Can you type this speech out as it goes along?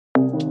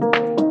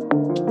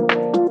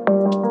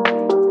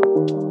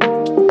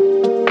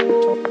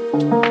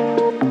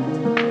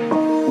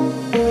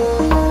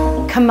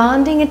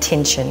Commanding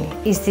attention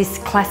is this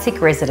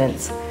classic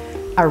residence,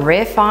 a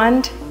rare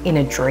find in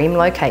a dream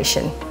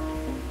location.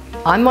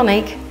 I'm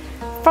Monique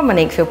from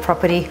Moniquefield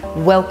Property.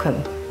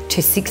 Welcome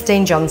to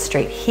 16 John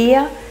Street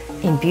here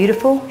in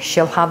beautiful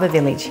Shellharbour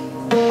Village.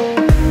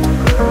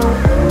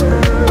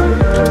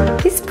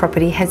 This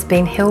property has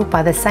been held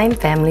by the same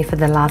family for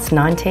the last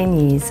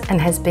 19 years and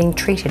has been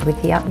treated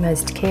with the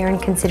utmost care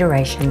and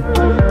consideration.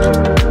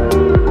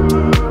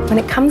 When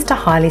it comes to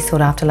highly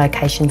sought after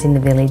locations in the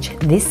village,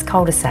 this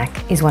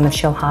cul-de-sac is one of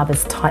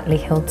Shellharbour's tightly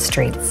held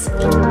streets.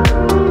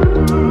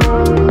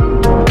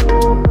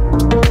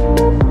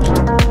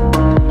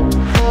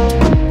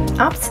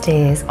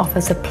 Upstairs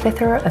offers a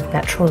plethora of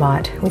natural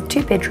light with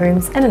 2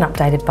 bedrooms and an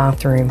updated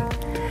bathroom.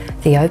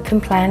 The open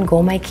plan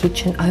gourmet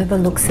kitchen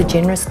overlooks the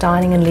generous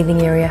dining and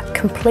living area,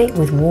 complete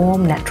with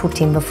warm natural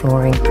timber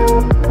flooring.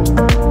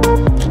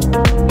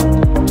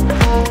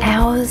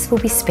 Hours will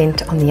be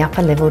spent on the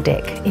upper level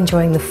deck,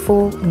 enjoying the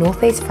full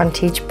northeast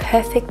frontage,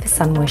 perfect for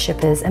sun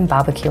worshippers and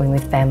barbecuing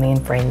with family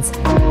and friends.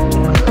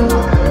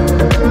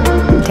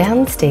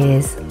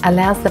 Downstairs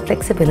allows the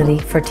flexibility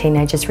for a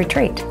teenager's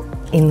retreat,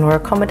 in-law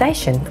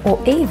accommodation,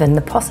 or even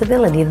the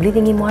possibility of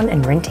living in one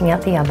and renting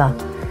out the other.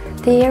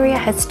 The area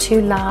has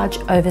 2 large,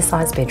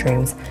 oversized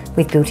bedrooms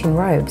with built-in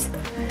robes.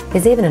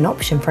 There's even an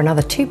option for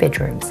another 2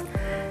 bedrooms,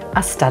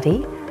 a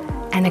study,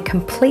 and a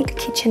complete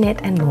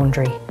kitchenette and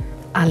laundry.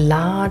 A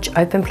large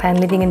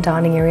open-plan living and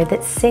dining area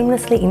that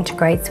seamlessly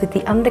integrates with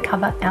the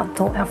undercover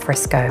outdoor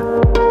alfresco.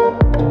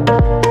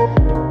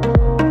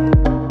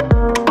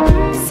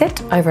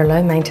 Set over a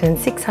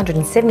low-maintenance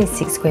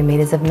 676 square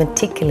metres of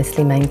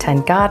meticulously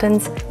maintained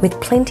gardens with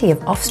plenty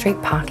of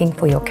off-street parking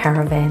for your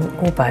caravan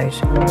or boat.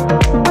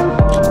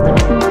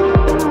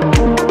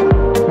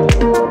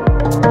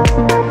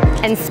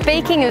 And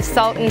speaking of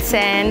salt and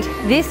sand,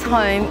 this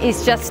home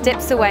is just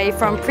steps away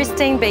from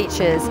pristine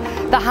beaches,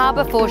 the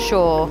harbour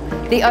foreshore,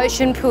 the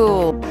ocean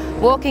pool,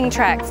 walking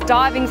tracks,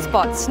 diving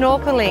spots,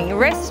 snorkelling,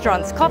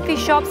 restaurants, coffee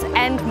shops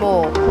and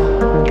more.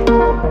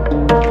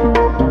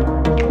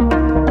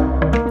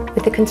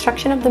 With the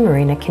construction of the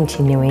marina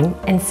continuing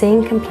and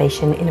seeing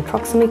completion in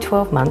approximately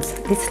 12 months,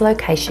 this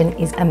location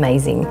is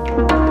amazing.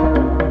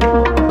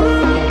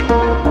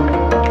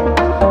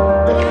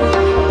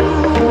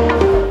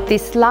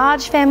 This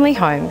large family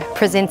home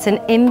presents an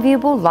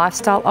enviable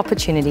lifestyle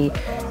opportunity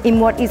in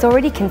what is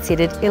already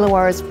considered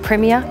Illawarra's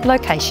premier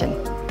location.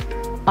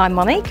 I'm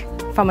Monique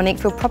from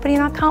Moniquefield Property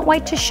and I can't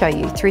wait to show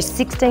you through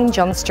 16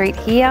 John Street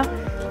here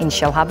in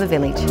Shellharbour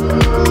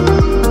Village.